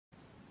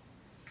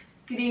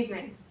Good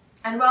evening,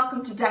 and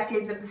welcome to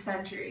Decades of the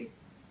Century.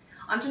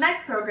 On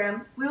tonight's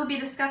program, we will be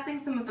discussing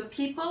some of the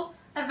people,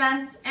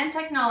 events, and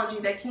technology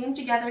that came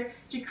together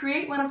to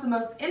create one of the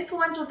most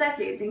influential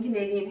decades in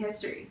Canadian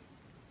history.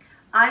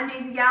 I'm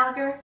Daisy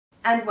Gallagher,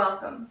 and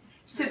welcome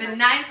to the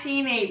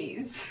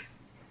 1980s.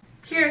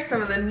 Here are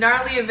some of the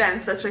gnarly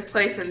events that took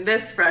place in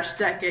this fresh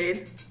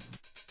decade.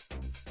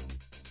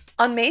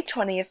 On May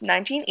 20th,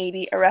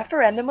 1980, a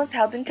referendum was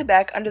held in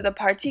Quebec under the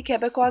Parti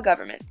Québécois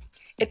government.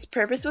 Its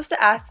purpose was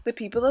to ask the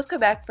people of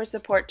Quebec for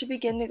support to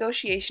begin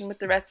negotiation with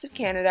the rest of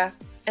Canada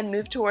and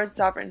move towards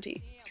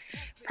sovereignty.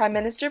 Prime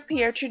Minister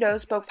Pierre Trudeau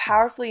spoke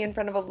powerfully in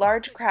front of a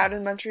large crowd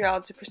in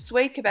Montreal to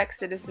persuade Quebec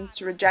citizens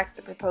to reject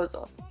the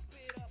proposal.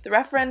 The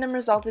referendum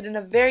resulted in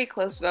a very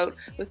close vote,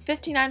 with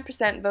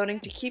 59% voting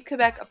to keep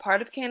Quebec a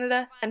part of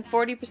Canada and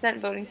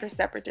 40% voting for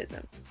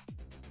separatism.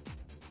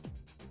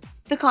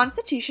 The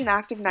Constitution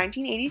Act of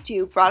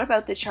 1982 brought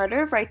about the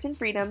Charter of Rights and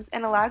Freedoms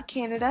and allowed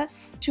Canada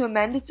to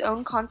amend its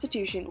own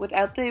constitution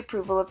without the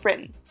approval of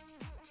Britain.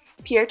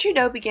 Pierre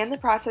Trudeau began the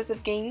process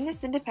of gaining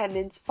this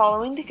independence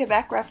following the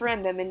Quebec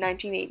referendum in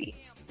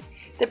 1980.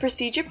 The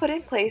procedure put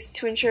in place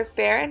to ensure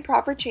fair and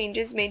proper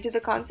changes made to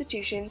the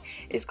Constitution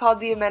is called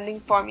the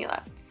amending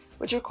formula,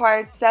 which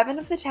required 7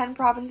 of the 10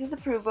 provinces'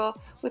 approval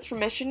with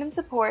permission and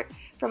support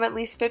from at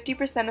least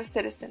 50% of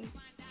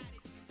citizens.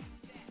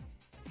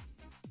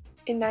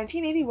 In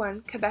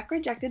 1981, Quebec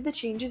rejected the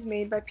changes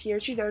made by Pierre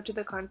Trudeau to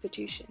the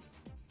Constitution.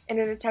 In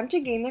an attempt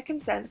to gain their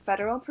consent,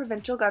 federal and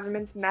provincial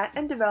governments met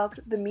and developed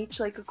the Meech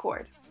Lake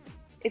Accord.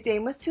 Its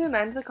aim was to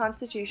amend the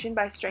Constitution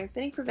by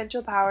strengthening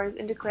provincial powers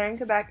and declaring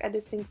Quebec a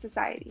distinct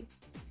society.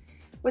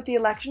 With the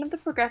election of the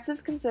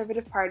Progressive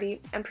Conservative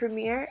Party and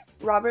Premier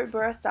Robert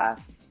Bourassa,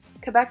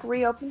 Quebec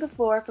reopened the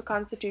floor for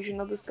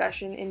constitutional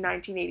discussion in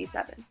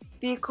 1987.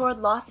 The Accord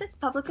lost its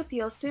public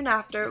appeal soon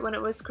after when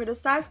it was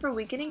criticized for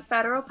weakening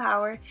federal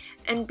power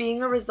and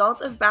being a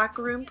result of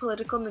backroom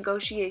political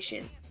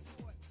negotiation.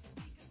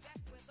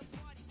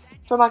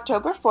 From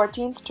October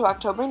 14th to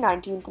October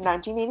 19th,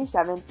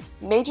 1987,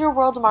 major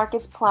world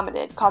markets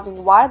plummeted,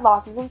 causing wide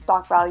losses in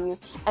stock value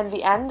and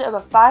the end of a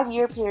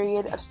 5-year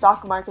period of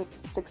stock market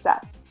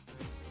success.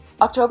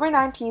 October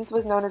 19th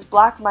was known as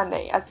Black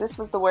Monday, as this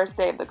was the worst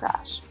day of the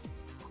crash.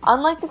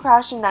 Unlike the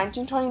crash in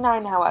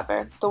 1929,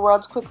 however, the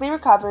world quickly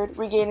recovered,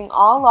 regaining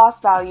all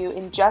lost value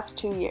in just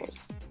 2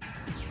 years.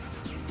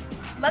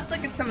 Let's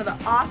look at some of the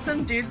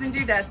awesome dudes and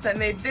dudettes that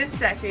made this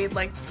decade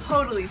like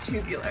totally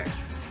tubular.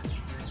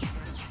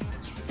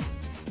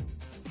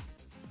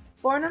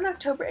 Born on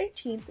October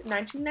 18,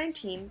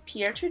 1919,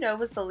 Pierre Trudeau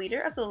was the leader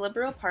of the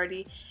Liberal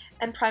Party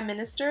and Prime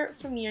Minister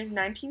from years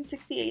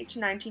 1968 to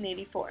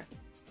 1984.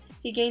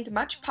 He gained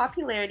much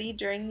popularity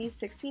during these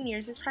 16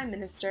 years as Prime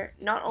Minister,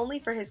 not only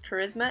for his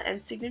charisma and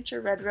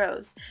signature red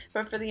rose,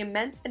 but for the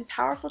immense and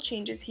powerful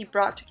changes he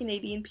brought to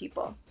Canadian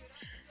people.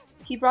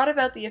 He brought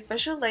about the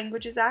Official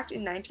Languages Act in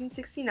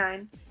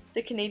 1969,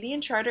 the Canadian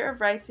Charter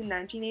of Rights in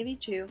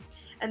 1982,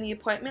 and the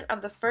appointment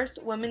of the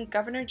first woman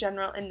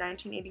Governor-General in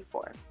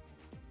 1984.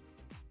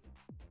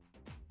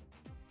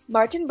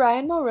 Martin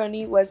Brian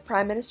Mulroney was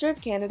Prime Minister of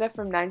Canada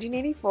from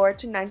 1984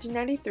 to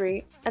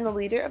 1993 and the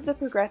leader of the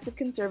Progressive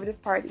Conservative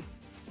Party.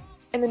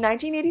 In the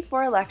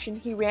 1984 election,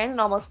 he ran an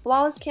almost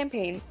flawless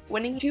campaign,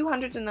 winning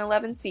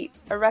 211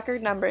 seats, a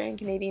record number in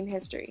Canadian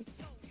history.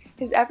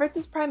 His efforts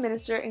as Prime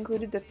Minister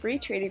included the Free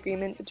Trade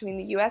Agreement between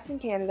the US and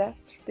Canada,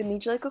 the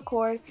Meech Lake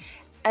Accord,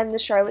 and the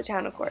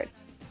Charlottetown Accord.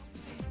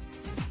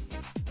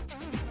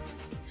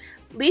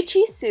 Lee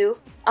Chi-soo,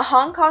 a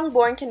Hong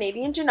Kong-born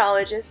Canadian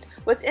genealogist,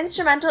 was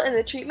instrumental in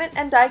the treatment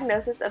and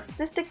diagnosis of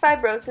cystic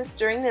fibrosis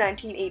during the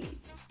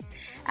 1980s.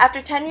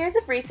 After 10 years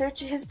of research,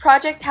 his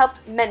project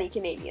helped many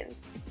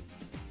Canadians.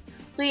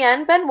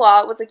 Liane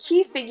Benoit was a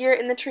key figure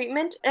in the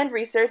treatment and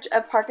research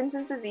of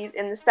Parkinson's disease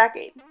in this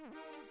decade.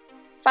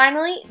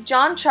 Finally,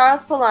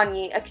 Jean-Charles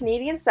Poulanier, a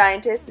Canadian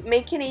scientist,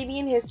 made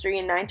Canadian history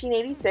in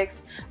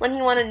 1986 when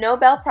he won a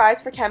Nobel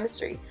Prize for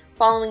Chemistry,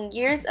 following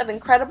years of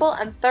incredible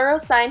and thorough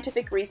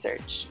scientific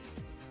research.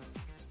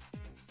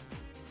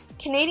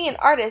 Canadian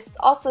artists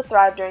also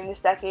thrived during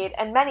this decade,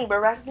 and many were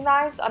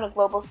recognized on a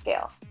global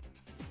scale.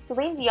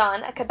 Celine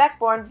Dion, a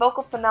Quebec-born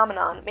vocal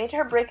phenomenon, made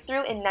her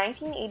breakthrough in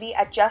 1980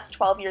 at just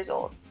 12 years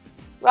old.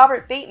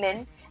 Robert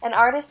Bateman, an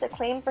artist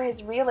acclaimed for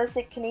his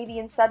realistic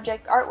Canadian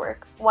subject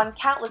artwork, won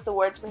countless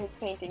awards for his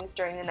paintings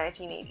during the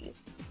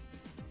 1980s.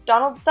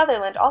 Donald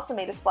Sutherland also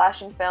made a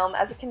splash in film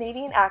as a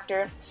Canadian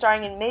actor,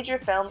 starring in major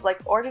films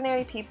like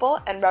Ordinary People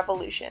and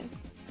Revolution.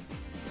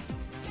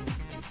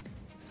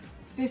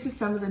 This is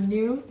some of the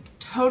new,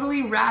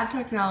 totally rad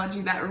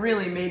technology that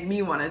really made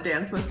me want to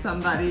dance with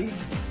somebody.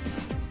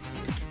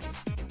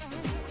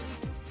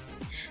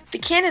 The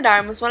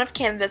Canadarm was one of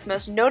Canada's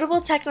most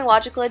notable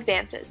technological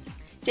advances.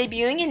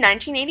 Debuting in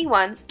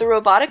 1981, the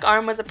robotic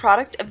arm was a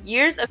product of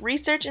years of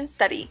research and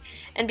study,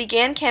 and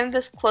began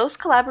Canada's close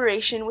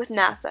collaboration with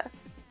NASA.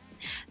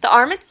 The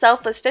arm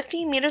itself was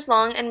 15 meters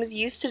long and was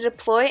used to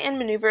deploy and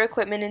maneuver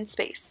equipment in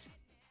space.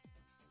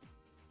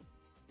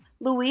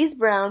 Louise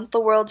Brown, the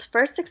world's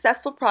first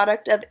successful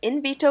product of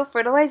in vitro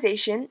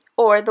fertilization,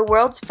 or the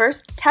world's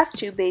first test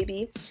tube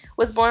baby,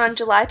 was born on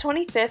July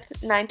 25,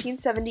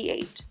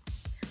 1978.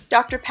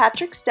 Dr.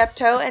 Patrick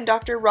Steptoe and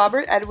Dr.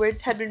 Robert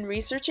Edwards had been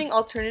researching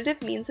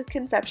alternative means of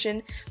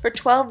conception for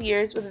 12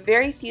 years with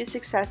very few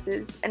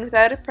successes and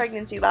without a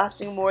pregnancy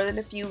lasting more than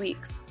a few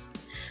weeks.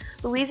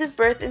 Louise's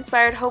birth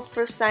inspired hope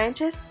for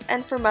scientists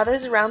and for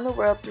mothers around the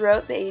world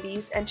throughout the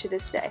 80s and to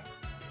this day.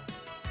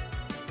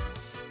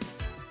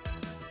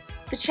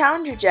 The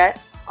Challenger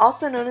jet,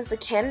 also known as the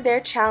Canadair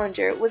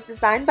Challenger, was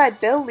designed by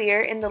Bill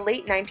Lear in the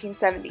late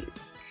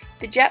 1970s.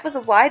 The jet was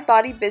a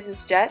wide-body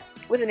business jet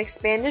with an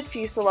expanded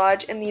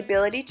fuselage and the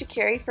ability to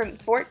carry from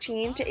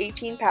 14 to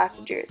 18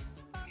 passengers.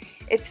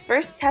 Its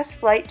first test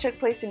flight took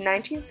place in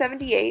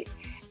 1978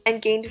 and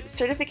gained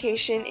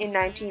certification in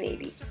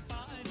 1980.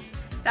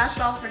 That's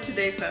all for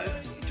today,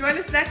 folks. Join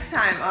us next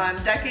time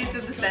on Decades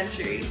of the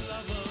Century.